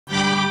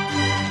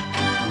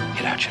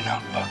want your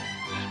notebook.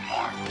 There's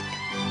more.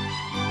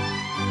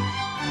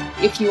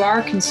 If you are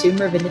a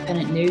consumer of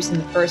independent news, then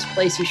the first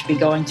place you should be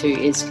going to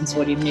is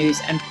Consortium News,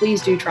 and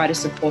please do try to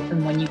support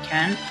them when you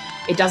can.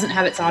 It doesn't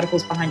have its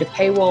articles behind a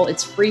paywall.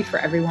 It's free for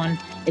everyone.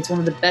 It's one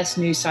of the best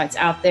news sites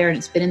out there, and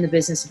it's been in the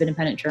business of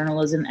independent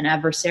journalism and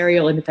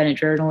adversarial independent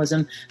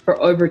journalism for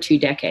over 2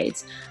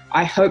 decades.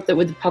 I hope that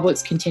with the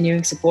public's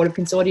continuing support of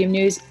Consortium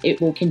News,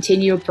 it will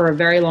continue for a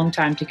very long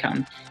time to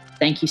come.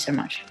 Thank you so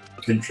much.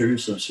 Contribute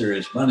some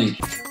serious money.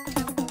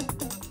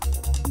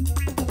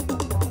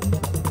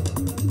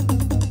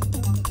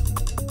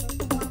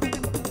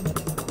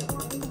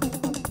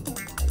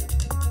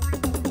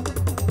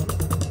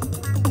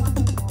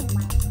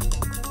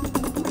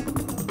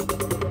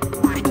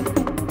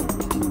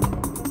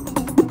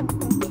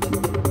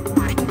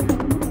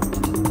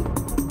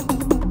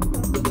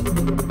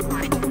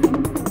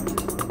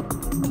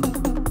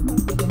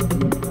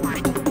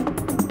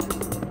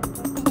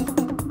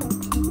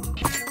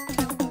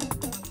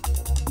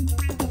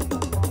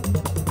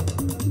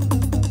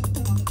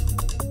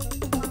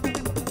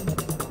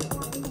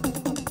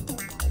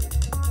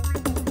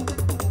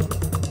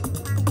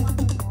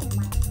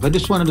 I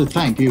just wanted to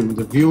thank you,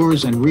 the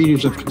viewers and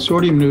readers of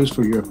Consortium News,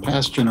 for your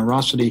past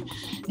generosity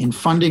in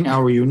funding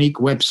our unique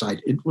website.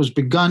 It was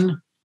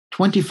begun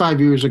 25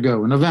 years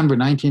ago, in November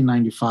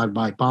 1995,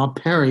 by Bob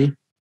Perry,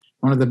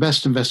 one of the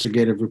best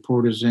investigative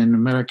reporters in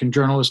American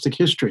journalistic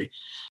history.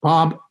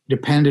 Bob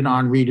depended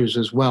on readers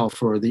as well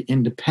for the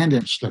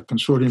independence that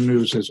Consortium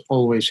News has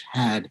always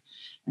had.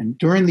 And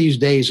during these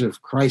days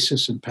of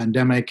crisis and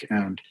pandemic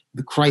and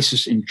the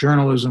crisis in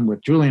journalism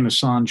with Julian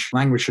Assange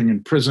languishing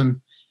in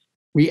prison,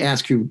 we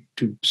ask you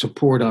to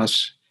support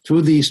us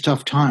through these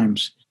tough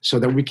times so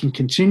that we can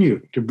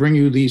continue to bring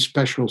you these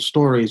special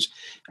stories,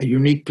 a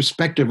unique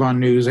perspective on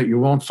news that you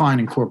won't find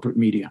in corporate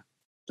media.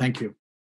 Thank you.